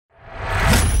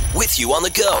with you on the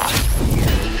go.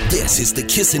 This is the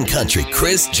Kissin' Country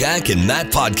Chris, Jack, and Matt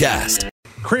podcast.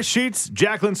 Chris Sheets,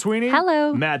 Jacqueline Sweeney.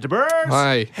 Hello. Matt DeBurs.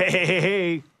 Hi.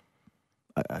 Hey.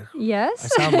 Yes.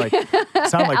 I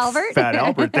sound like Albert? Fat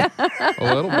Albert there.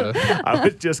 A little bit. I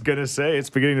was just going to say it's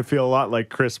beginning to feel a lot like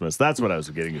Christmas. That's what I was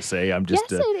beginning to say. I'm just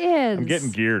yes, it is. I'm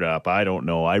getting geared up. I don't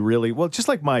know. Just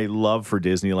like my love for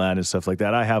Disneyland and stuff like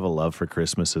that, I have a love for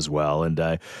Christmas as well.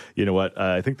 And you know what?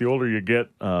 I think the older you get,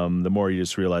 the more you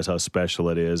just realize how special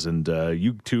it is. And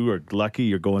you two are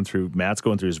lucky. Matt's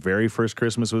going through his very first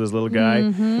Christmas with his little guy.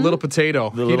 Mm-hmm. Little potato.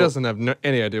 He doesn't have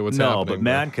any idea what's happening. No, but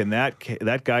man,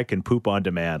 that guy can poop on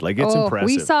demand. Like, it's impressive.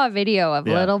 We saw a video of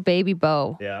little baby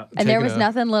Bo. Yeah. And there was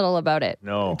nothing little about it.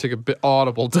 No. Take a bit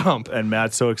audible dump. And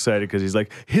Matt's so excited because he's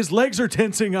like, his legs are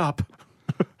tensing up.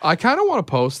 I kind of want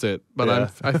to post it, but Yeah.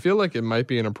 I feel like it might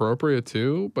be inappropriate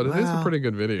too, but it is a pretty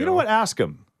good video. You know what? Ask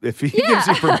him if he gives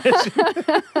you permission.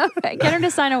 Get her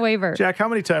to sign a waiver. Jack, how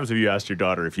many times have you asked your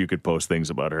daughter if you could post things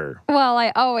about her? Well,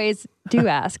 I always do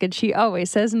ask, and she always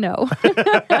says no.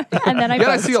 And then I I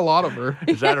post. see a lot of her.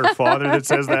 Is that her father that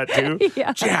says that too?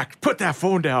 Yeah. Jack, put that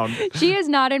phone down. She is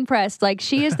not impressed. Like,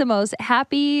 she is the most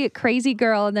happy, crazy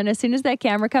girl. And then as soon as that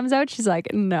camera comes out, she's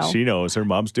like, no. She knows her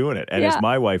mom's doing it. And as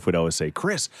my wife would always say,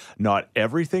 Chris, not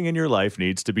everything in your life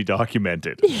needs to be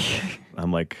documented.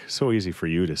 I'm like, so easy for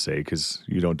you to say because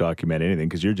you don't document anything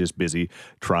because you're just busy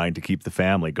trying to keep the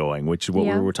family going, which is what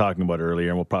we were talking about earlier,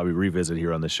 and we'll probably revisit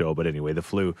here on the show. But anyway, the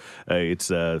flu. It's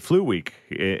flu week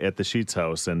at the Sheets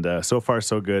house, and so far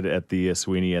so good at the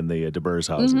Sweeney and the DeBurs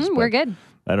houses. We're good.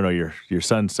 I don't know. Your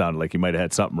son sounded like he might have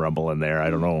had something rumble in there. I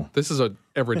don't know. This is a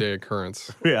everyday occurrence.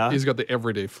 Yeah. He's got the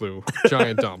everyday flu.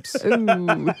 Giant dumps.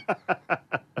 Ooh.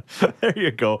 There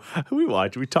you go.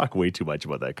 We talk way too much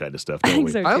about that kind of stuff, don't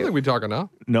we? So I don't too. think we talk enough.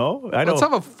 No, I know. Let's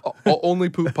have a only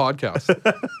poop podcast.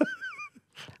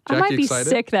 I might be excited?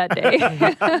 sick that day.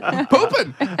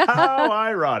 Pooping. How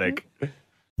ironic.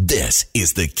 This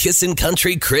is the Kissin'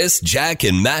 Country Chris, Jack,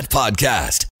 and Matt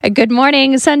podcast. Good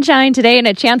morning. Sunshine today and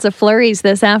a chance of flurries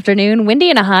this afternoon. Windy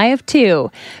and a high of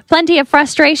 2. Plenty of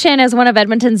frustration as one of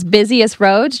Edmonton's busiest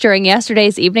roads during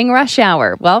yesterday's evening rush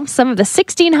hour. Well, some of the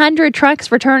 1,600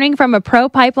 trucks returning from a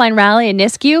pro-pipeline rally in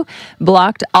Nisku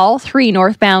blocked all 3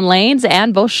 northbound lanes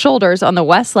and both shoulders on the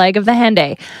west leg of the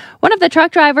Henday. One of the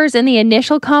truck drivers in the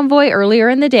initial convoy earlier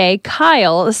in the day,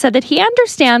 Kyle, said that he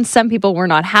understands some people were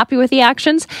not happy with the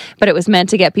actions, but it was meant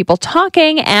to get people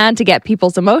talking and to get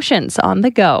people's emotions on the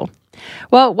go.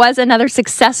 Well, it was another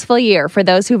successful year for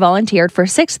those who volunteered for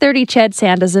 630 Ched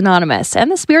Santa's Anonymous, and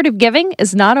the spirit of giving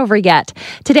is not over yet.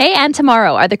 Today and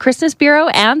tomorrow are the Christmas Bureau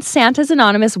and Santa's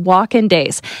Anonymous walk-in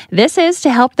days. This is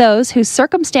to help those whose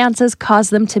circumstances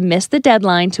cause them to miss the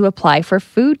deadline to apply for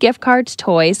food gift cards,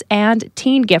 toys, and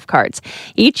teen gift cards.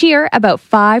 Each year, about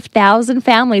 5,000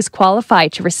 families qualify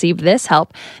to receive this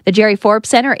help. The Jerry Forbes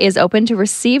Center is open to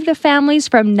receive the families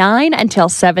from 9 until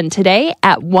 7 today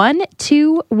at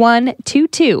 12122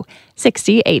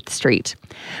 68th Street.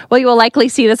 Well, you will likely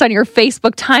see this on your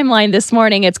Facebook timeline this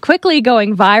morning. It's quickly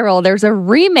going viral. There's a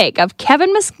remake of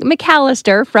Kevin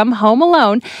McAllister from Home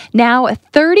Alone, now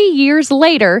 30 years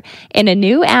later, in a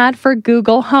new ad for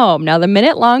Google Home. Now, the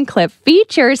minute-long clip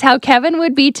features how Kevin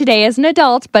would be today as an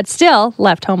adult, but still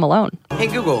left home alone. Hey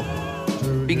Google,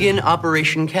 begin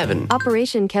Operation Kevin.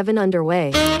 Operation Kevin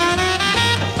underway.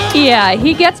 Yeah,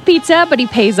 he gets pizza, but he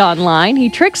pays online. He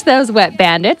tricks those wet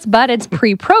bandits, but it's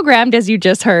pre-programmed, as you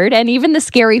just heard. And even the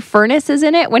scary furnace is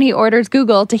in it when he orders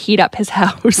Google to heat up his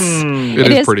house. It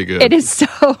is pretty good. It is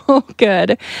so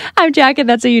good. I'm Jack, and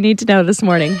that's what you need to know this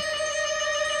morning.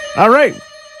 All right.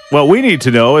 What we need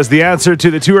to know is the answer to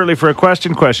the too early for a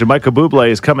question. Michael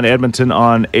Bublé is coming to Edmonton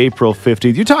on April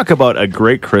 15th. You talk about a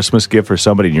great Christmas gift for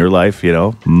somebody in your life, you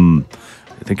know.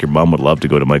 I think your mom would love to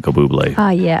go to Michael Bublé.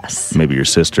 Yes. Maybe your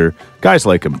sister. Guys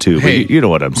like him too, Hey, but you know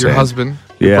what I'm saying. Your husband,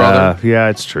 your brother. Yeah,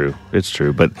 it's true. It's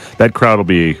true. But that crowd will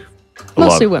be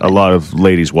Mostly women. A lot of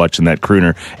ladies watching that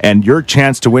crooner. And your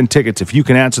chance to win tickets, if you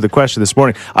can answer the question this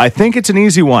morning. I think it's an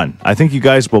easy one. I think you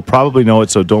guys will probably know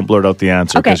it, so don't blurt out the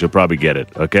answer because you'll probably get it,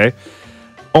 okay?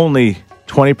 Only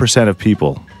 20% of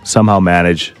people somehow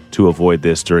manage to avoid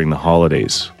this during the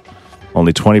holidays.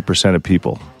 Only 20% of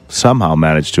people somehow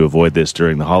manage to avoid this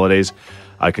during the holidays.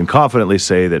 I can confidently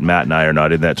say that Matt and I are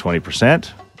not in that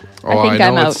 20%. I think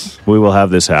I'm out. We will have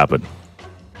this happen.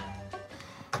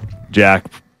 Jack,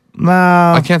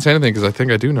 I can't say anything because I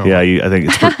think I do know. Yeah, I think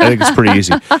it's pretty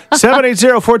easy.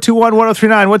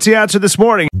 780-421-1039. What's the answer this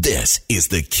morning? This is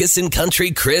the Kissin'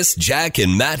 Country Chris, Jack,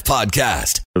 and Matt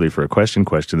podcast. Early for a question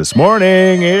this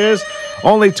morning is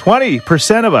only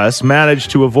 20% of us manage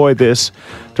to avoid this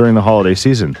during the holiday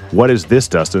season. What is this,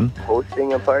 Dustin?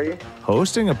 Hosting a party?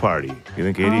 Hosting a party. You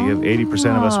think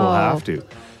 80% of us will have to?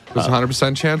 There's a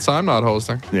 100% chance I'm not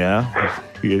hosting. Yeah.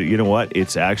 You know what?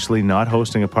 It's actually not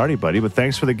hosting a party, buddy, but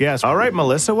thanks for the guess. All right,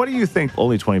 Melissa, what do you think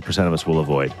only 20% of us will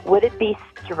avoid? Would it be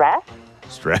stress?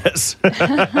 Stress.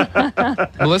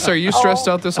 Melissa, are you stressed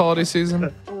out this holiday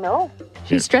season? No.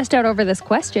 She's stressed out over this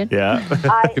question. Yeah.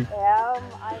 I am.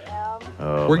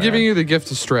 Oh, We're man. giving you the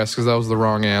gift of stress because that was the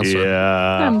wrong answer.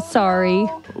 Yeah. I'm sorry.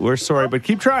 We're sorry, but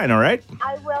keep trying, all right?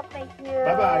 I will, thank you.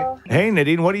 Bye-bye. Hey,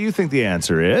 Nadine, what do you think the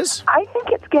answer is? I think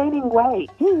it's gaining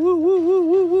weight.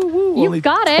 Only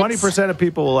got it. 20% of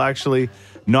people will actually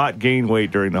not gain weight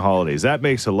during the holidays. That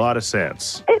makes a lot of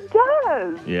sense. It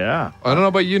does. Yeah. I don't know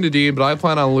about you, Nadine, but I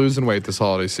plan on losing weight this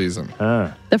holiday season.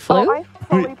 The flu? I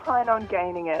fully plan on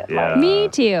gaining it. Yeah. Me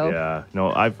too. Yeah.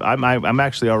 No, I'm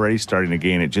actually already starting to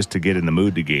gain it just to get in the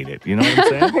mood to gain it. You know what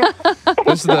I'm saying?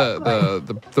 This is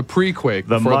the pre-quake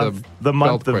before the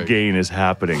month of beltquake. gain is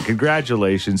happening.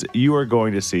 Congratulations. You are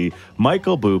going to see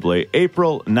Michael Bublé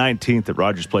April 19th at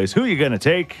Rogers Place. Who are you going to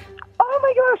take? Oh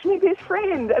my gosh, my best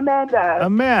friend, Amanda.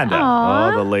 Amanda.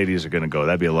 Aw. Oh, the ladies are going to go.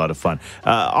 That'd be a lot of fun.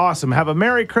 Awesome. Have a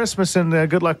Merry Christmas and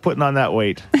good luck putting on that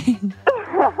weight.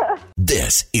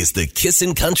 This is the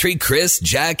Kissin' Country Chris,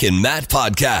 Jack, and Matt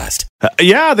podcast.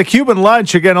 Yeah, the Cuban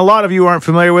lunch. Again, a lot of you aren't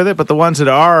familiar with it, but the ones that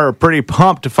are pretty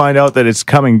pumped to find out that it's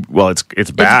coming. Well, it's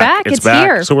back. It's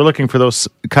here. So we're looking for those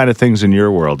kind of things in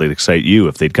your world that excite you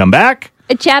if they'd come back.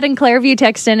 Chad in Clairview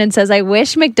texts in and says, I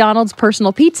wish McDonald's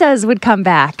personal pizzas would come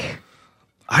back.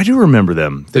 I do remember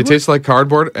them. They taste like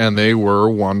cardboard, and they were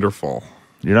wonderful.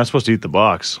 You're not supposed to eat the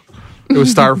box. It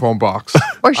was styrofoam box.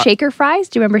 Or shaker fries.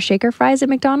 Do you remember shaker fries at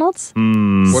McDonald's? What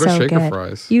are So shaker good.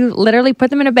 fries? You literally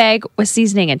put them in a bag with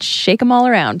seasoning and shake them all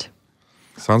around.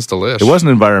 Sounds delicious. It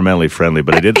wasn't environmentally friendly,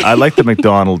 but I like the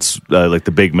McDonald's, like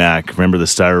the Big Mac. Remember the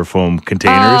styrofoam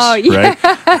containers, Oh, yeah. right?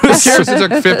 Who cares? It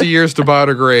took 50 years to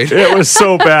biodegrade. It was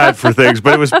so bad for things,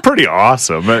 but it was pretty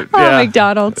awesome.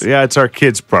 McDonald's. Yeah, it's our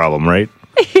kids' problem, right?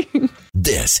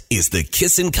 This is the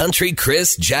Kissin' Country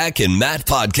Chris, Jack, and Matt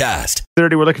podcast.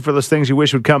 30, we're looking for those things you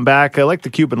wish would come back. I like the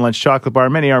Cuban lunch chocolate bar.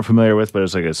 Many aren't familiar with, but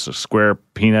it's like a square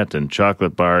peanut and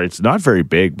chocolate bar. It's not very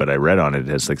big, but I read on it, it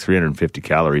has like 350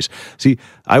 calories. See,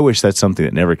 I wish that's something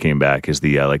that never came back is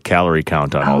the like calorie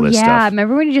count on all this yeah. stuff.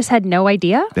 Remember when you just had no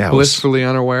idea? That was Blissfully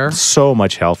unaware. so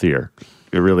much healthier.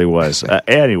 It really was.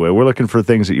 Anyway, we're looking for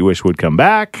things that you wish would come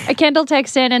back. A Kendall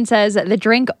texts in and says, the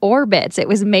drink Orbits. It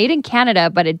was made in Canada,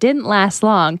 but it didn't last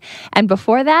long. And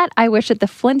before that, I wish that the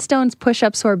Flintstones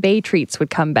push-up sorbet treats would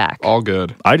come back. All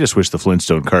good. I just wish the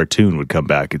Flintstone cartoon would come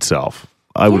back itself.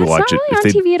 I would It's watch not it.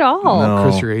 really on TV at all. No.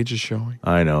 Chris, your age is showing.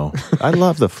 I know. I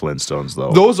love the Flintstones,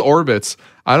 though. Those orbits,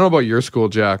 I don't know about your school,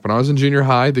 Jack. When I was in junior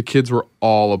high, the kids were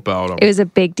all about them. It was a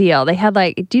big deal. They had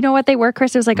like, do you know what they were,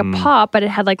 Chris? It was like a pop, but it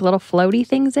had like little floaty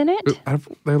things in it.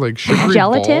 They're like sugary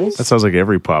Gelatin? balls. That sounds like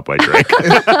every pop I drank.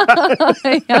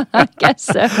 Yeah, I guess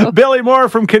so. Billy Moore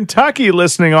from Kentucky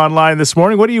listening online this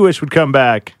morning. What do you wish would come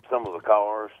back? Some of the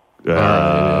cars.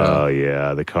 Oh,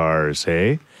 yeah, the cars,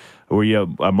 hey? Were you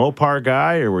a Mopar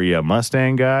guy or were you a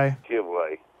Mustang guy?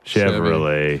 Chevrolet.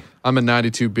 Chevrolet. I'm a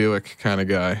 92 Buick kind of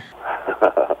guy.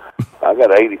 I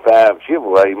got an 85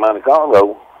 Chevrolet Monte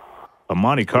Carlo. A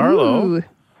Monte Carlo? Ooh.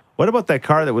 What about that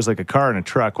car that was like a car and a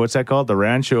truck? What's that called? The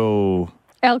Rancho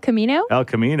El Camino? El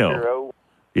Camino. Ranchero.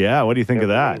 Yeah, what do you think of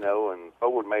that? Camino, and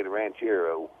Ford made a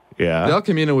Ranchero. The Yeah, El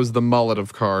Camino was the mullet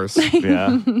of cars.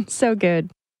 yeah. So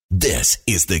good. This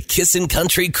is the Kissin'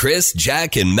 Country Chris,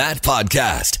 Jack, and Matt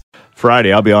podcast.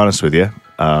 Friday, I'll be honest with you.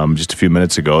 Just a few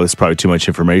minutes ago, this is probably too much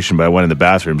information, but I went in the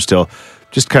bathroom still,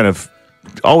 just kind of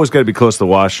always got to be close to the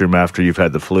washroom after you've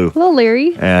had the flu. A little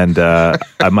leery. And I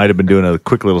might have been doing a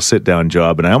quick little sit-down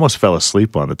job, and I almost fell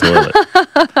asleep on the toilet.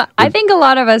 I think a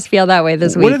lot of us feel that way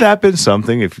this week. Would it have been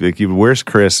something if like, where's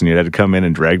Chris and you had to come in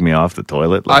and drag me off the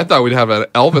toilet? I thought we'd have an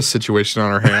Elvis situation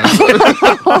on our hands.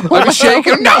 I'd be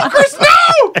shaking. No, Chris, no!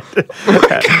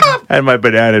 had my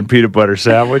banana and peanut butter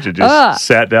sandwich and just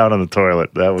sat down on the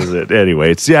toilet. That was it.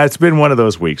 Anyway, it's been one of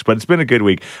those weeks, but it's been a good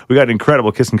week. We got an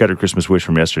incredible Kissin' Country Christmas wish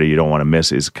from yesterday you don't want to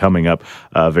miss is coming up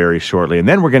very shortly. And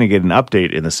then we're going to get an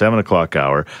update in the 7 o'clock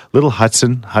hour. Little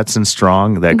Hudson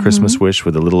Strong, that Christmas wish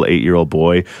with a little 8-year-old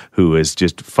boy who is is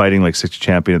just fighting like such a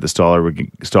champion at the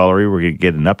Stollery. We're going to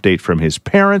get an update from his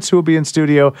parents who will be in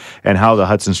studio and how the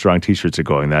Hudson Strong t-shirts are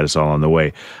going. That is all on the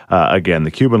way. Again,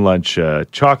 the Cuban Lunch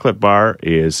chocolate bar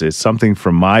is something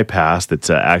from my past that's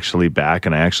actually back,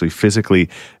 and I actually physically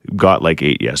got like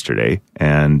 8 yesterday.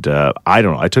 And I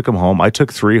don't know. I took them home. I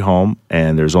took 3 home,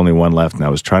 and there's only 1 left, and I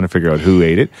was trying to figure out who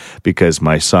ate it because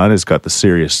my son has got the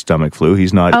serious stomach flu.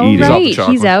 He's not eating. Right.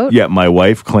 He's out. Yeah, my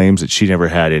wife claims that she never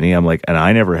had any. I'm like, and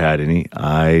I never had any.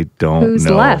 I don't know. Who's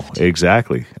left?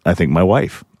 Exactly. I think my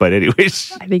wife. But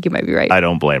anyways, I think you might be right. I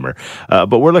don't blame her.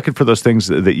 But we're looking for those things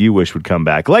that you wish would come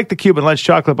back, like the Cuban Lunch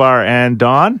chocolate bar. And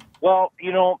Dawn? Well,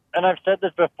 and I've said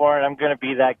this before, and I'm going to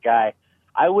be that guy.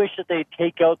 I wish that they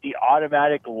take out the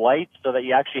automatic lights so that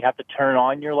you actually have to turn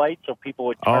on your lights so people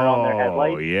would turn on their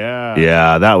headlights. Oh, yeah.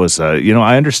 Yeah, that was, I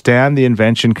understand the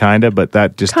invention kind of, but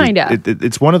that just... Kind of.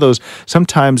 It's one of those,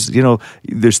 sometimes,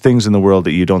 there's things in the world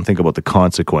that you don't think about the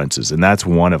consequences, and that's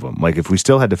one of them. Like, if we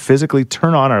still had to physically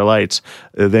turn on our lights,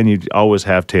 then you'd always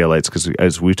have taillights, because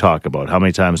as we talk about, how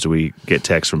many times do we get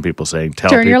texts from people saying, tell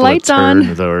turn people your lights to turn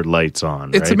on. their lights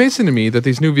on, It's right? amazing to me that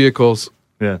these new vehicles...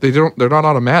 Yeah. They're not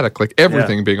automatic, like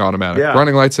everything being automatic. Yeah.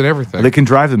 Running lights and everything. They can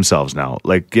drive themselves now.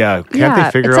 Like, can't they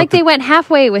figure it's out... like they went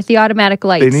halfway with the automatic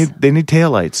lights. They need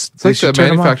taillights. It's like the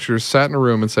manufacturers sat in a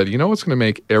room and said, you know what's going to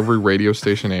make every radio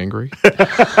station angry?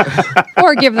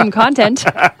 Or give them content.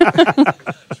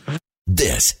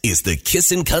 This is the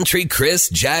Kissin' Country Chris,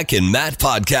 Jack, and Matt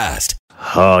podcast.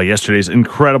 Oh, yesterday's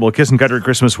incredible Kissin' Country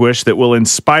Christmas wish that will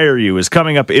inspire you is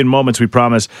coming up in moments, we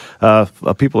promise.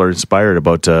 People are inspired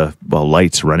about,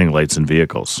 lights, running lights in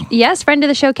vehicles. Yes, friend of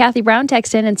the show, Kathy Brown,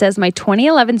 texted in and says, my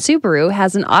 2011 Subaru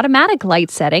has an automatic light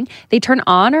setting. They turn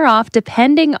on or off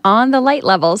depending on the light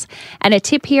levels. And a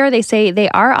tip here, they say they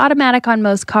are automatic on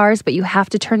most cars, but you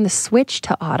have to turn the switch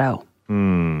to auto.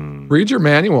 Read your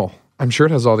manual. I'm sure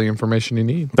it has all the information you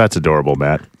need. That's adorable,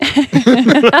 Matt.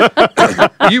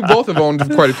 You both have owned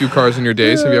quite a few cars in your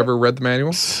days. Have you ever read the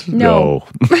manual? No.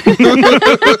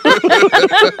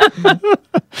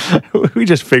 We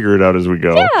just figure it out as we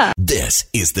go. Yeah. This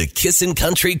is the Kissin'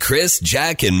 Country Chris,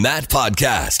 Jack, and Matt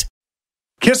podcast.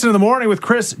 Kissin' in the Morning with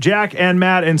Chris, Jack, and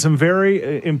Matt, and some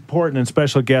very important and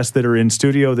special guests that are in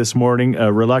studio this morning,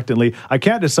 reluctantly. I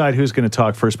can't decide who's going to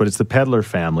talk first, but it's the Peddler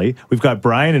family. We've got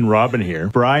Brian and Robin here.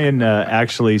 Brian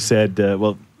actually said,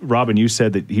 Robin, you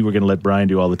said that you were going to let Brian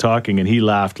do all the talking, and he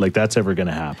laughed like that's ever going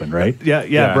to happen, right?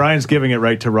 Yeah. Brian's giving it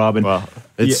right to Robin. Well,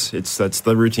 that's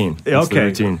the routine. Okay. The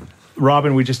routine.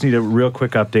 Robin, we just need a real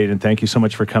quick update, and thank you so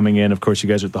much for coming in. Of course, you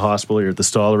guys are at the hospital. You're at the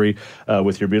Stollery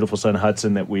with your beautiful son,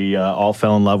 Hudson, that we all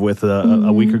fell in love with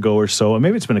a week ago or so.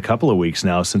 Maybe it's been a couple of weeks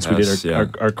now since we did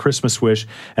our Christmas wish.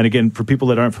 And again, for people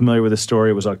that aren't familiar with the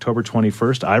story, it was October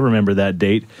 21st. I remember that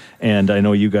date, and I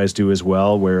know you guys do as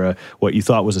well, where what you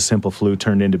thought was a simple flu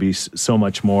turned into be so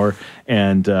much more.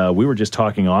 And we were just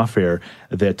talking off air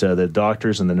that the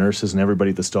doctors and the nurses and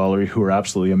everybody at the Stollery, who were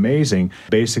absolutely amazing,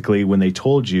 basically when they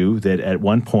told you that at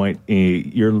one point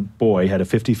your boy had a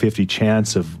 50-50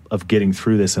 chance of getting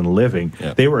through this and living,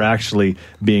 they were actually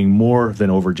being more than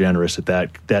over generous at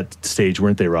that stage,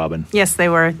 weren't they, Robin? Yes, they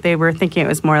were. They were thinking it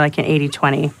was more like an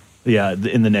 80-20. Yeah,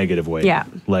 in the negative way. Yeah.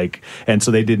 And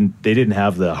so they didn't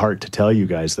have the heart to tell you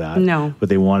guys that. No. But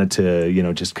they wanted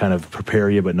to, just kind of prepare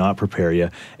you but not prepare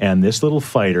you. And this little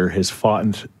fighter has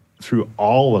fought through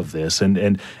all of this,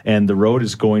 and the road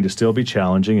is going to still be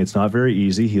challenging. It's not very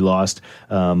easy. He lost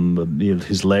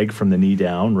his leg from the knee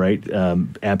down, right?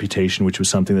 Amputation, which was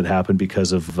something that happened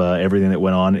because of everything that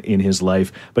went on in his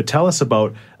life. But tell us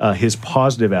about his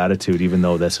positive attitude, even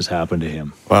though this has happened to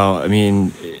him. Well, I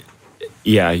mean,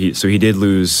 yeah, he did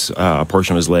lose a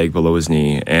portion of his leg below his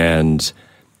knee, and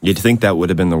you'd think that would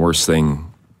have been the worst thing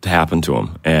to happen to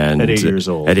him. And at 8 years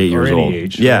old. At 8 years old.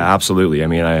 Age, yeah, right? Absolutely. I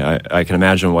mean, I can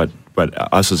imagine what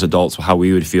us as adults, how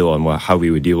we would feel and how we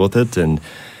would deal with it. And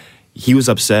he was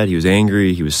upset, he was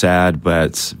angry, he was sad,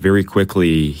 but very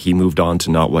quickly he moved on to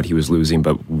not what he was losing,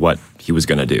 but what he was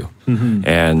going to do. Mm-hmm.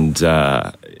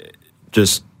 And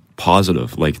just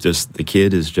positive. Like, just the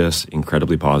kid is just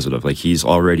incredibly positive. Like, he's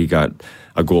already got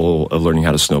a goal of learning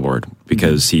how to snowboard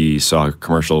because he saw a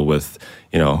commercial with,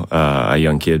 a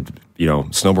young kid,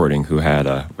 snowboarding who had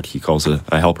what he calls a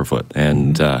helper foot.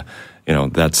 And,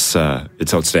 that's,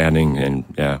 it's outstanding. And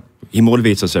yeah, he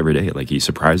motivates us every day. Like, he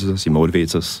surprises us, he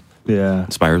motivates us. Yeah.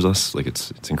 Inspires us. Like,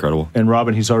 it's incredible. And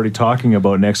Robin, he's already talking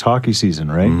about next hockey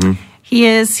season, right? Mm-hmm. He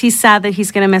is. He's sad that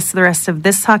he's going to miss the rest of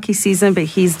this hockey season, but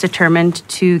he's determined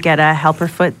to get a helper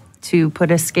foot to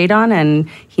put a skate on, and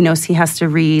he knows he has to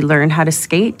relearn how to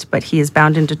skate, but he is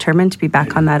bound and determined to be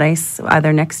back on that ice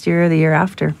either next year or the year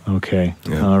after. Okay.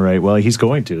 Yeah. All right. Well, he's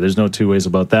going to. There's no two ways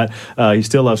about that. He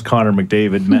still loves Connor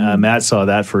McDavid. Matt saw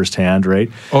that firsthand,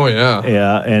 right? Oh, yeah.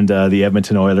 Yeah, and the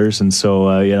Edmonton Oilers. And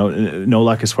so, no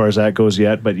luck as far as that goes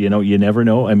yet, but, you never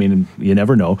know. I mean, you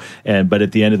never know. But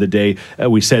at the end of the day,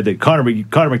 we said that Connor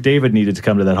McDavid needed to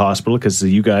come to that hospital because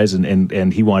you guys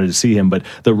and he wanted to see him. But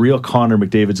the real Connor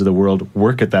McDavids of the world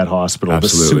work at that hospital.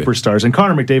 Absolutely. The superstars. And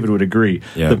Connor McDavid would agree.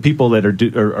 Yeah. The people that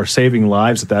are saving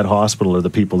lives at that hospital are the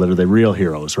people that are the real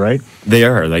heroes, right? They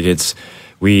are. Like, it's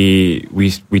we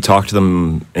talk to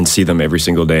them and see them every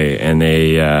single day, and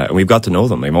we've got to know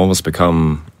them. They've almost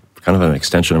become kind of an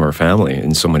extension of our family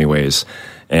in so many ways.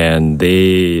 And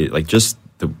they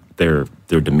their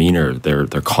demeanor, they're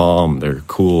calm, they're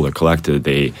cool, they're collected.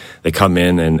 They come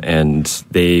in and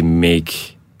they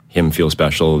make him feel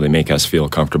special. They make us feel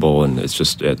comfortable, and it's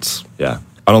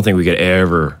I don't think we could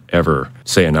ever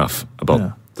say enough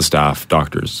about the staff,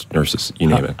 doctors, nurses, you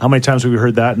name it. How many times have we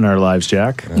heard that in our lives,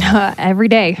 Jack? Every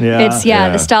day. Yeah. It's the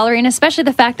Stollery, and especially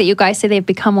the fact that you guys say they've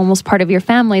become almost part of your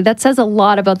family. That says a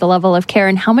lot about the level of care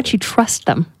and how much you trust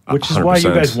them. Which is why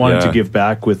you guys wanted to give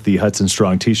back with the Hudson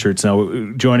Strong t-shirts.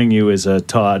 Now, joining you is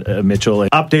Todd Mitchell.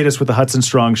 Update us with the Hudson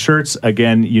Strong shirts.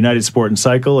 Again, United Sport and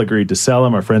Cycle agreed to sell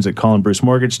them. Our friends at Colin Bruce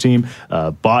Mortgage Team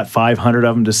bought 500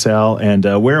 of them to sell. And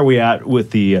where are we at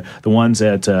with the ones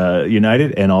at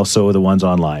United and also the ones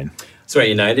online? So at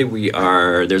United,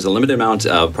 there's a limited amount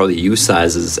of probably used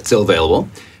sizes still available.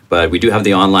 But we do have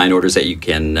the online orders that you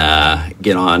can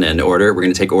get on and order. We're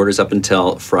going to take orders up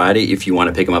until Friday if you want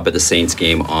to pick them up at the Saints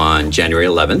game on January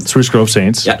 11th. Spruce Grove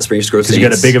Saints. Yeah, Spruce Grove Saints. Because you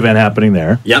got a big event happening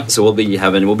there. Yeah, so we'll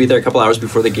be there a couple hours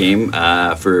before the game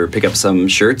for pick up some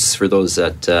shirts for those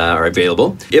that are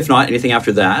available. If not, anything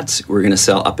after that, we're going to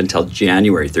sell up until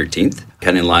January 13th.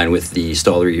 Kind of in line with the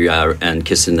Stollery and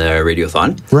Kissin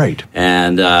Radiothon. Right.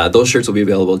 And those shirts will be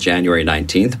available January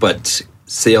 19th, but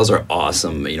sales are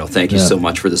awesome. Thank you so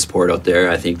much for the support out there.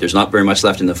 I think there's not very much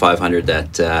left in the 500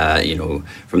 that,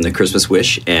 from the Christmas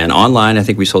wish. And online, I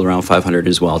think we sold around 500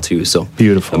 as well, too. So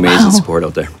beautiful. Amazing support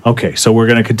out there. Okay, so we're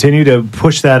going to continue to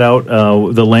push that out,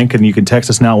 the link, and you can text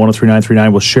us now,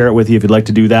 103939. We'll share it with you if you'd like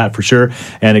to do that for sure.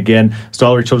 And again,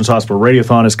 Stollery Children's Hospital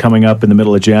Radiothon is coming up in the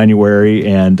middle of January,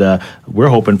 and we're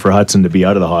hoping for Hudson to be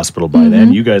out of the hospital by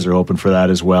then. You guys are hoping for that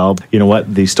as well. You know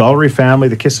what? The Stollery family,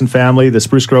 the Kissin family, the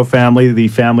Spruce Grove family, the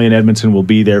family in Edmonton will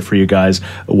be there for you guys,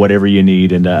 whatever you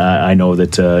need. And I know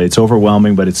that it's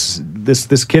overwhelming, but it's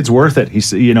this kid's worth it.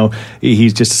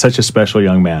 He's just such a special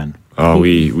young man. Oh,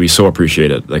 we so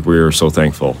appreciate it. Like, we're so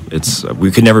thankful.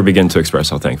 We could never begin to express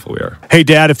how thankful we are. Hey,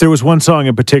 Dad, if there was one song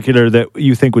in particular that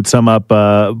you think would sum up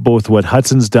both what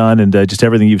Hudson's done and just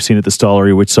everything you've seen at the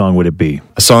Stollery, which song would it be?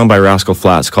 A song by Rascal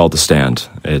Flatts called "The Stand."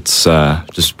 It's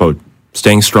just about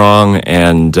staying strong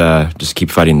and just keep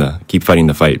fighting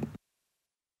the fight.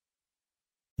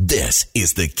 This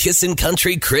is the Kissin'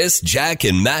 Country Chris, Jack,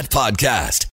 and Matt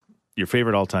podcast. Your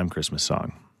favorite all-time Christmas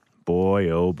song?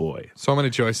 Boy, oh boy. So many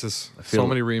choices, so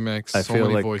many remakes, so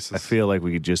many voices. I feel like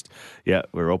we could just,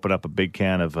 we're opening up a big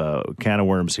can of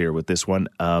worms here with this one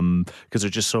because there's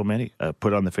just so many.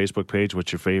 Put on the Facebook page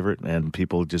what's your favorite, and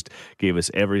people just gave us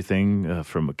everything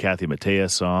from a Kathy Mattea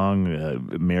song,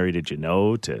 Mary Did You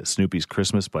Know, to Snoopy's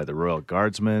Christmas by the Royal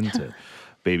Guardsmen, to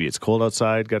Baby It's Cold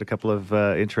Outside, got a couple of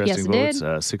interesting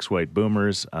votes. Six White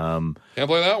Boomers. Can't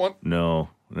play that one. No.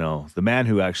 The man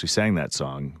who actually sang that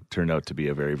song turned out to be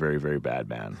a very, very, very bad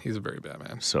man. He's a very bad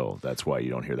man. So that's why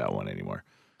you don't hear that one anymore.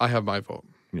 I have my vote.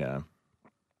 Yeah.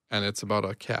 And it's about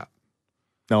a cat.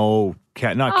 No,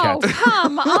 not Cat. Oh,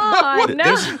 come on.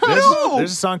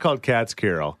 There's a song called Cat's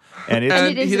Carol. And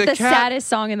it is the saddest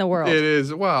song in the world. It is.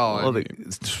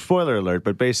 Spoiler alert,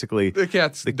 but basically the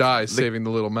cat dies saving the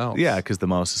little mouse. Yeah, because the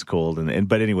mouse is cold.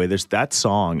 But anyway, there's that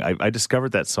song. I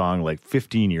discovered that song like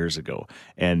 15 years ago.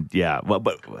 And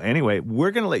but anyway,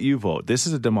 we're going to let you vote. This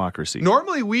is a democracy.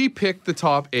 Normally we pick the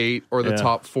top 8 or the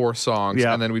top 4 songs,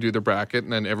 and then we do the bracket,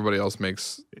 and then everybody else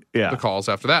makes the calls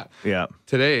after that. Yeah.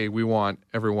 Today we want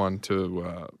everyone to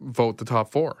vote the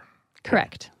top 4.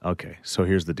 Correct. Okay, so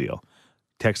here's the deal.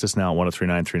 Text us now at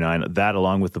 103939. That,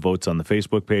 along with the votes on the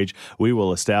Facebook page, we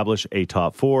will establish a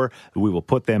top 4. We will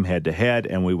put them head to head,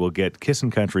 and we will get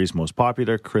Kissin' Country's most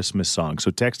popular Christmas song.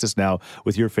 So text us now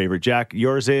with your favorite. Jack,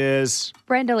 yours is?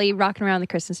 Brenda Lee, Rockin' Around the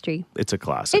Christmas Tree. It's a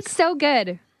classic. It's so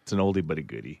good. It's an oldie but a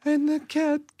goodie. And the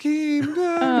cat came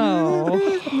down.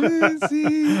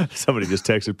 Somebody just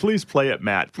texted, please play it,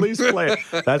 Matt. Please play it.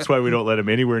 That's why we don't let him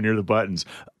anywhere near the buttons.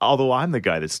 Although I'm the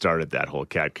guy that started that whole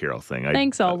Cat Carol thing.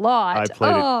 Thanks a lot. I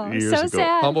played it years ago.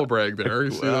 Sad. Humble brag there.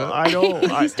 You see that? I know.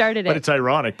 He started it. But it's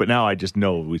ironic. But now I just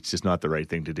know it's just not the right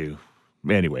thing to do.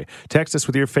 Anyway, text us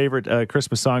with your favorite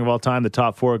Christmas song of all time. The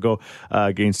top 4 go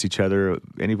against each other.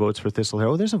 Any votes for Thistle Hair?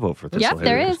 Oh, there's a vote for Thistle Hair. Yep,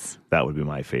 there is. That would be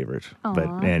my favorite. Aww.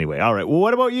 But anyway, all right. Well,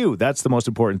 what about you? That's the most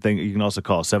important thing. You can also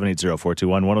call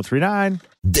 780-421-1039.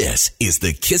 This is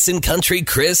the Kissin' Country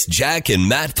Chris, Jack, and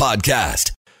Matt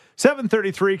podcast.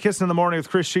 7:33, Kissing in the Morning with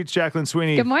Chris Sheets, Jacqueline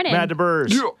Sweeney. Good morning. Matt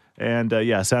DeBurs. Yeah. And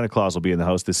Santa Claus will be in the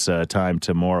house this time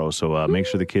tomorrow. So make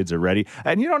sure the kids are ready.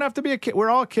 And you don't have to be a kid.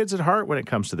 We're all kids at heart when it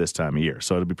comes to this time of year.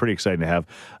 So it'll be pretty exciting to have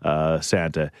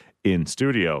Santa in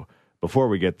studio. Before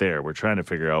we get there, we're trying to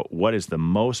figure out what is the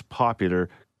most popular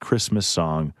Christmas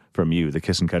song from you, the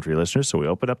Kissin' Country listeners. So we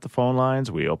open up the phone lines,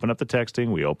 we open up the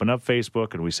texting, we open up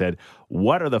Facebook, and we said,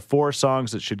 what are the 4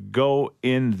 songs that should go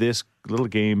in this little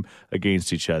game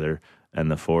against each other? And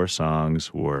the 4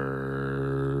 songs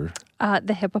were...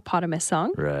 the Hippopotamus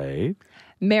song. Right.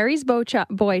 Mary's Boy Child,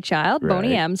 Right.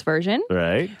 Boney M's version.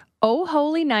 Right. Oh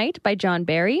Holy Night by John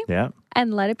Barry. Yeah.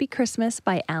 And Let It Be Christmas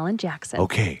by Alan Jackson.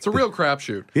 Okay. It's a real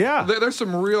crapshoot. Yeah. There's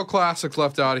some real classics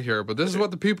left out of here, but this is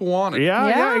what the people wanted.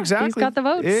 Yeah, exactly. He's got the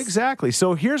votes. Exactly.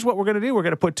 So here's what we're going to do. We're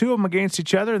going to put 2 of them against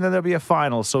each other, and then there'll be a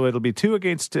final. So it'll be 2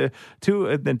 against 2,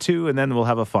 and then 2, and then we'll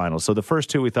have a final. So the first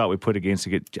 2 we thought we put against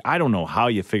again. I don't know how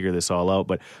you figure this all out,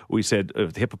 but we said the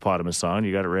Hippopotamus song.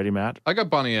 You got it ready, Matt? I got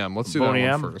Boney M. Let's do Boney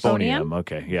that M? one first. Boney M.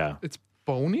 Okay, yeah. It's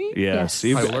Boney? Yes. I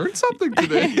learned something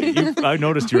today. I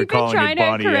noticed you were We've been calling trying it to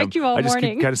Bonnie M. correct you all I just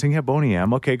morning. keep kind of saying, yeah, Boney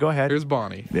M. Okay, go ahead. Here's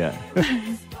Bonnie. Yeah.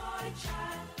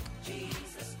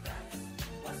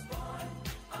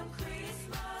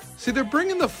 See, they're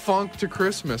bringing the funk to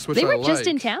Christmas, which They were I like. just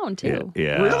in town, too.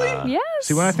 Yeah. Really? Yes.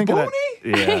 See, when I think of that,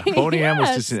 yeah, Boney M was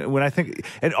Yes. just when I think,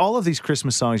 and all of these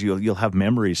Christmas songs you'll have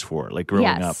memories for, like growing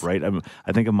Yes. up, right?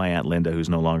 I think of my Aunt Linda, who's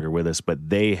no longer with us, but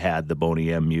they had the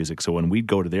Boney M music. So when we'd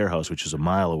go to their house, which was a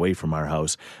mile away from our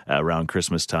house, around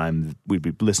Christmas time, we'd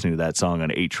be listening to that song on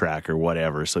 8-track or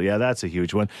whatever. So yeah, that's a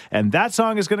huge one. And that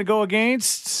song is going to go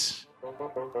against.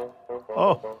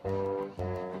 Oh,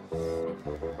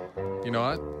 You know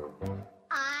what?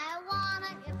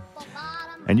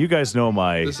 and you guys know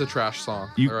my. This is a trash song.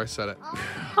 I said it.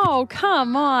 Oh,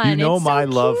 come on. You know It's my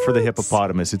so love for the cute.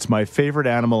 hippopotamus. It's my favorite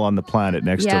animal on the planet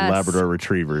next to Yes. Labrador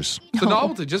retrievers. It's a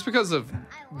novelty just because of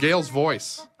Gail's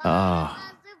voice.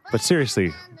 But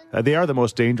seriously, they are the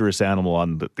most dangerous animal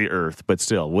on the earth. But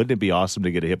still, wouldn't it be awesome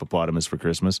to get a hippopotamus for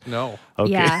Christmas? No.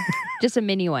 Okay. Yeah, just a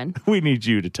mini one. We need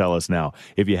you to tell us now.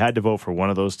 If you had to vote for one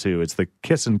of those 2, it's the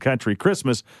Kissin' Country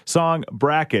Christmas song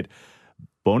bracket.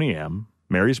 Boney M,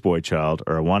 Mary's Boy Child,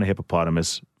 or I Want a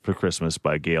Hippopotamus for Christmas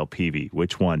by Gail Peavy.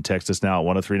 Which one? Text us now at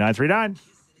 103939.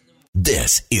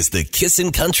 This is the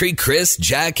Kissin' Country Chris,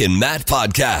 Jack, and Matt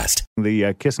podcast.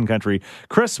 The Kissin' Country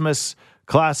Christmas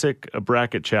Classic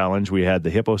Bracket Challenge. We had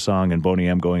the Hippo song and Boney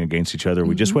M going against each other.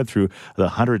 We just went through the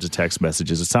hundreds of text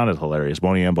messages. It sounded hilarious.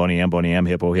 Boney M, Boney M, Boney M,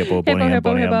 Hippo, Hippo, Boney M,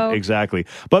 Boney M. Exactly.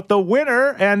 But the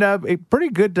winner, and a pretty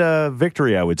good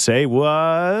victory, I would say,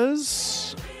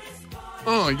 was...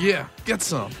 Oh, yeah. Get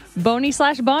some.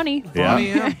 Boney/Bonnie. Yeah.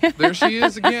 Boney M. There she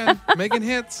is again, making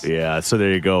hits. Yeah, so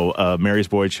there you go. Mary's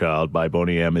Boy Child by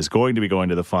Boney M is going to be going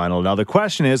to the final. Now, the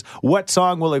question is, what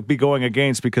song will it be going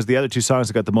against? Because the other 2 songs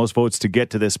have got the most votes to get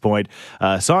to this point.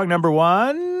 Song number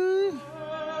 1.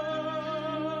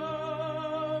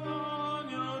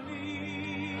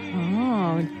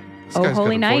 Oh, This guy's Holy got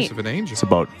the Night. voice of an angel. It's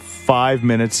about 5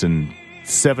 minutes and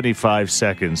 75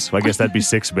 seconds. Well, I guess that'd be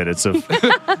 6 minutes of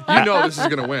You know this is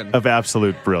going to win. of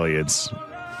absolute brilliance.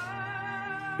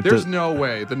 There's no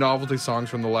way the novelty songs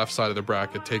from the left side of the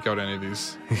bracket take out any of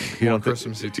these more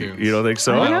Christmassy tunes. You don't think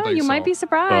so? I don't know. think You so. might be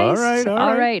surprised.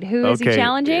 All right. Who is he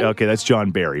challenging? Okay, that's John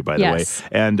Barry, by the Yes. way.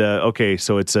 And okay,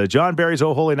 so it's John Barry's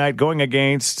 "Oh Holy Night" going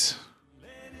against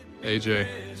AJ.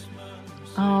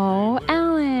 Oh,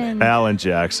 Alan. Alan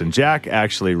Jackson. Jack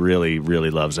actually really, really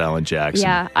loves Alan Jackson.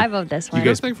 Yeah, I vote this one. You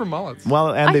guys think for mullets?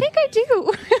 Well, and I think I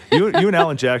do. you and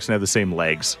Alan Jackson have the same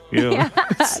legs. You know? Yeah,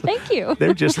 thank you.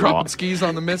 They're just long. Dropping skis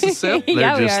on the Mississippi. They're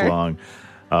Yeah, we just are. long.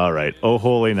 All right. Oh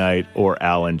Holy Night or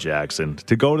Alan Jackson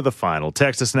to go to the final.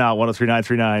 Text us now,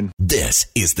 103939. This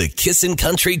is the Kissin'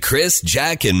 Country Chris,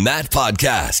 Jack, and Matt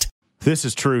podcast. This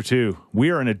is true, too. We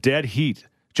are in a dead heat.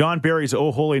 John Barry's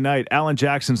 "Oh Holy Night," Alan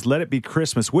Jackson's "Let It Be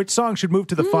Christmas." Which song should move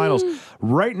to the finals?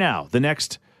 Right now, the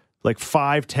next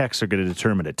 5 texts are going to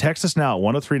determine it. Text us now at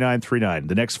 103939.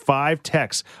 The next 5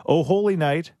 texts, "Oh Holy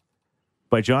Night,"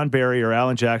 by John Barry or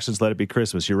Alan Jackson's Let It Be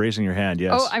Christmas. You're raising your hand,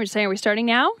 yes. Oh, I'm saying, are we starting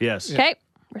now? Yes. Okay,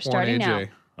 we're starting now.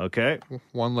 Okay.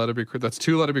 One Let It Be Christmas. That's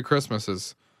 2 Let It Be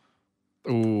Christmases.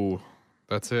 Ooh,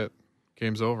 that's it.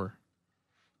 Game's over.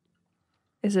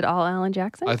 Is it all Alan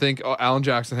Jackson? I think Alan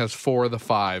Jackson has 4 of the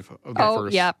 5 of the first. Oh,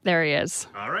 yeah, there he is.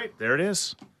 All right, there it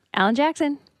is. Alan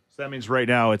Jackson. So that means right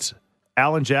now it's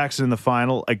Alan Jackson in the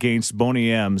final against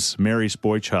Boney M's Mary's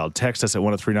Boy Child. Text us at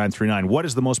 103939. What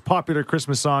is the most popular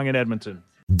Christmas song in Edmonton?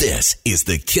 This is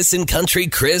the Kissin' Country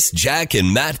Chris, Jack,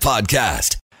 and Matt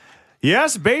podcast.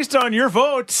 Yes, based on your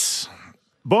votes,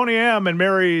 Boney M and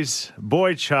Mary's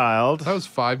Boy Child. That was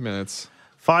 5 minutes.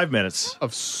 5 minutes.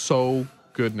 Of so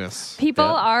goodness. People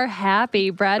are happy.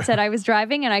 Brad said, I was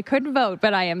driving and I couldn't vote,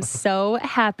 but I am so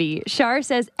happy. Shar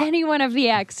says, anyone of the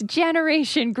X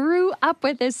generation grew up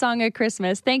with this song at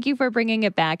Christmas. Thank you for bringing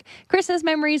it back. Christmas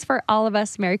memories for all of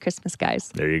us. Merry Christmas, guys.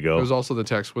 There you go. There's also the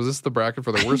text. Was this the bracket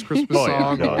for the worst Christmas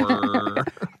song? Or...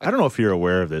 I don't know if you're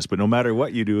aware of this, but no matter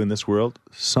what you do in this world,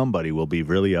 somebody will be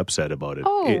really upset about it.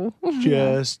 Oh. It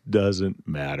just doesn't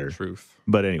matter. Truth.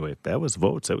 But anyway, that was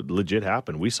votes. That would legit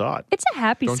happen. We saw it. It's a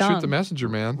happy Don't song. shoot the messenger,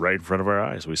 man. Right in front of our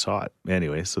eyes. We saw it.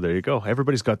 Anyway, so there you go.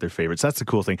 Everybody's got their favorites. That's the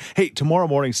cool thing. Hey, tomorrow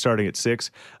morning starting at 6,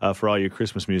 for all you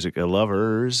Christmas music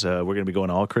lovers, we're going to be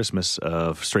going all Christmas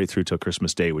straight through till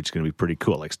Christmas Day, which is going to be pretty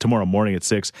cool. Like tomorrow morning at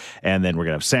 6, and then we're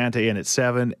going to have Santa in at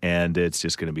 7, and it's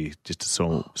just going to be just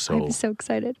so I'm so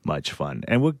excited. much fun.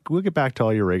 And we'll get back to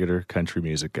all your regular country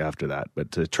music after that.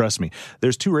 But trust me,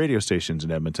 there's 2 radio stations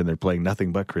in Edmonton. They're playing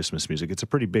nothing but Christmas music. It's a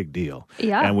pretty big deal.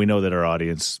 Yeah. And we know that our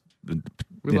audience...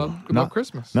 We love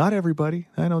Christmas. Not everybody.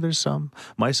 I know there's some.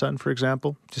 My son, for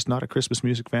example, just not a Christmas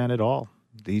music fan at all.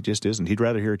 He just isn't. He'd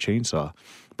rather hear a chainsaw.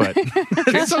 But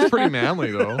chainsaw's pretty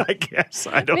manly, though. I guess.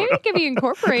 I don't Maybe know. it can be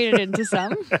incorporated into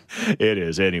some. It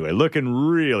is. Anyway, looking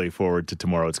really forward to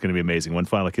tomorrow. It's going to be amazing. One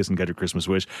final Kissin' Country Christmas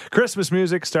wish. Christmas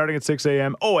music starting at 6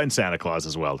 a.m. Oh, and Santa Claus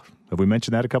as well. Have we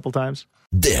mentioned that a couple times?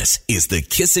 This is the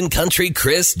Kissin' Country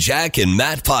Chris, Jack, and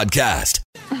Matt podcast.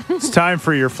 It's time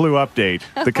for your flu update.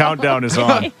 The countdown is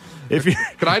on.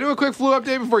 Can I do a quick flu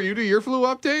update before you do your flu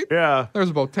update? Yeah. There's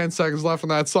about 10 seconds left on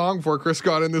that song before Chris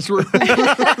got in this room.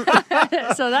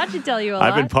 So that should tell you a lot.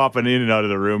 I've been popping in and out of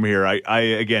the room here.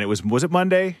 Again, was it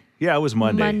Monday? Yeah, it was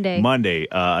Monday. Monday.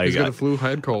 He's got a flu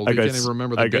head cold. He can't even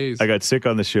remember the days. I got sick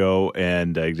on the show,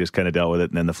 and I just kind of dealt with it.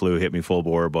 And then the flu hit me full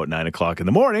bore about 9 o'clock in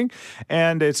the morning.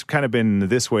 And it's kind of been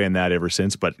this way and that ever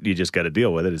since, but you just got to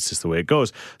deal with it. It's just the way it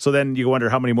goes. So then you wonder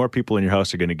how many more people in your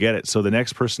house are going to get it. So the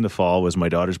next person to fall was my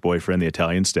daughter's boyfriend, the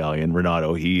Italian stallion,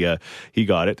 Renato. He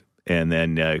got it. And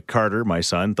then Carter, my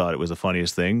son, thought it was the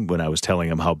funniest thing when I was telling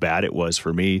him how bad it was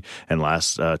for me. And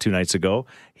last 2 nights ago,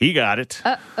 he got it.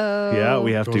 Uh-oh. Yeah,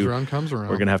 we have Goes around, comes around.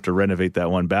 We're going to have to renovate that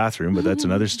one bathroom, but that's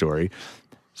another story.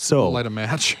 So light a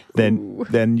match.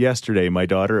 Then yesterday, my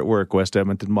daughter at work, West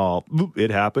Edmonton Mall,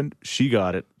 it happened. She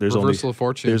got it. Reversal of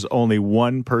fortune. There's only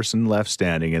one person left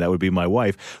standing, and that would be my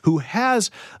wife, who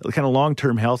has kind of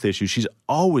long-term health issues. She's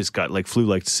always got like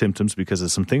flu-like symptoms because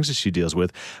of some things that she deals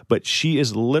with, but she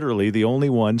is literally the only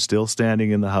one still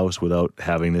standing in the house without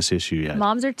having this issue yet.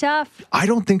 Moms are tough. I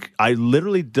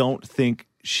literally don't think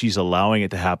she's allowing it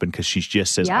to happen because she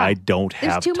just says, I don't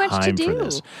have too much to time do. for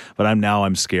this. But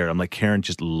I'm scared. I'm like, Karen,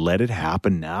 just let it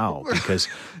happen now because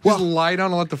just lie down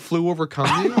and let the flu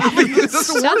overcome you. It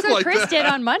doesn't That's work what like Chris that. did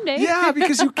on Monday. yeah,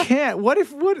 because you can't. What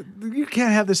you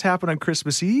can't have this happen on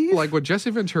Christmas Eve? Like what Jesse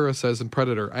Ventura says in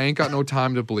Predator, I ain't got no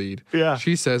time to bleed. Yeah.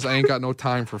 She says, I ain't got no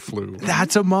time for flu.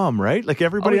 That's a mom, right? Like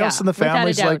everybody else in the Without a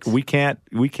family's like, doubt.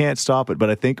 we can't stop it.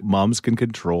 But I think moms can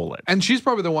control it. And she's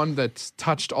probably the one that's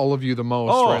touched all of you the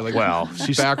most, Oh, right? Like, well,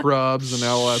 she's back rubs and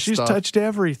all that she's stuff. touched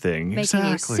everything. Making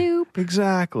exactly. you soup.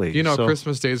 Exactly. You know, So-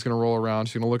 Christmas Day is going to roll around.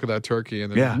 She's going to look at that turkey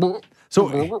and then. Yeah.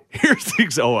 So here's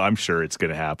things. Oh, I'm sure it's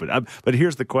going to happen. But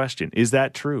here's the question: is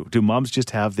that true? Do moms just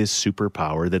have this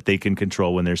superpower that they can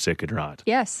control when they're sick and rot?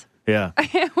 Yes. Yeah.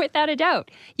 Without a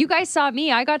doubt. You guys saw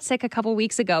me. I got sick a couple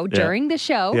weeks ago during the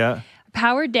show. Yeah.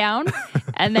 Powered down.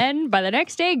 And then by the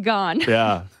next day, gone.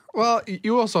 Yeah. Well,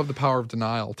 you also have the power of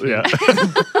denial, too. Yeah.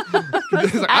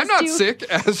 It's like, I'm not do- sick,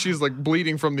 as she's like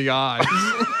bleeding from the eyes.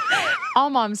 All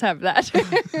moms have that.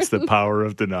 It's the power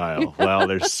of denial. Well,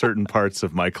 there's certain parts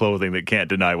of my clothing that can't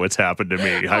deny what's happened to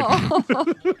me.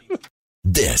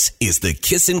 This is the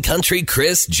Kissin' Country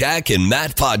Chris, Jack, and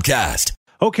Matt podcast.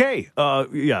 Okay.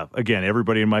 Yeah. Again,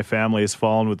 everybody in my family has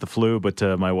fallen with the flu, but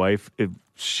my wife,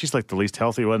 she's like the least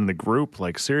healthy one in the group.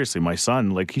 Like, seriously, my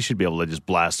son, like, he should be able to just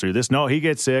blast through this. No, he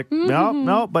gets sick.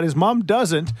 No, but his mom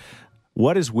doesn't.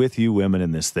 What is with you women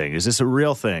in this thing? Is this a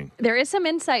real thing? There is some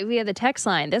insight via the text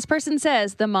line. This person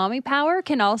says the mommy power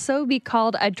can also be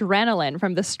called adrenaline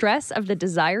from the stress of the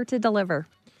desire to deliver.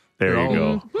 There you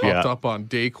go. Popped up on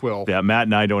Dayquil. Yeah, Matt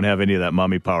and I don't have any of that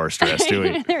mommy power stress, do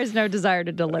we? There's no desire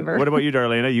to deliver. What about you,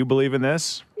 Darlena? You believe in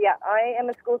this? Yeah, I am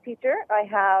a school teacher. I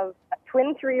have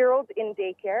twin 3-year-olds in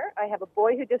daycare. I have a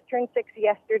boy who just turned 6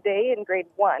 yesterday in grade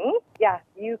 1. Yeah,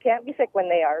 you can't be sick when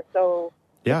they are, so...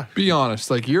 Yeah. Be honest,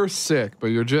 like you're sick,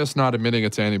 but you're just not admitting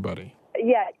it to anybody.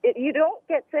 Yeah, you don't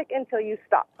get sick until you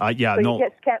stop. Yeah, so no. You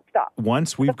just can't stop.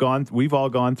 Once we've all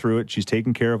gone through it, she's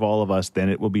taken care of all of us, then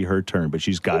it will be her turn, but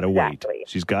she's got to wait.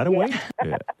 She's got to wait.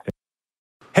 Yeah.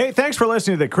 Hey, thanks for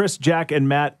listening to the Chris, Jack, and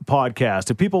Matt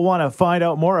podcast. If people want to find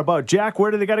out more about Jack,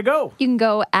 where do they got to go? You can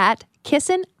go at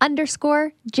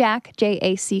kissin_Jack,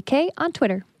 Jack, on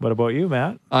Twitter. What about you,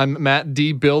 Matt? I'm Matt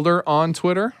D. Builder on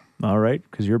Twitter. All right,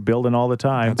 because you're building all the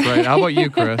time. That's right. How about you,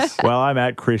 Chris? Well, I'm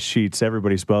at Chris Sheets.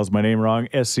 Everybody spells my name wrong,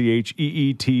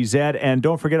 SCHEETZ. And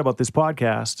don't forget about this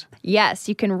podcast. Yes,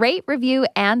 you can rate, review,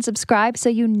 and subscribe so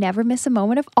you never miss a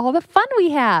moment of all the fun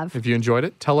we have. If you enjoyed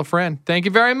it, tell a friend. Thank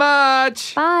you very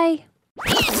much. Bye.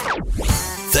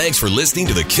 Thanks for listening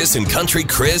to the Kissin' Country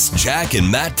Chris, Jack,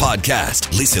 and Matt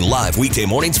podcast. Listen live weekday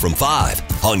mornings from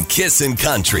 5 on Kissin'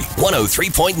 Country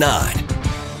 103.9.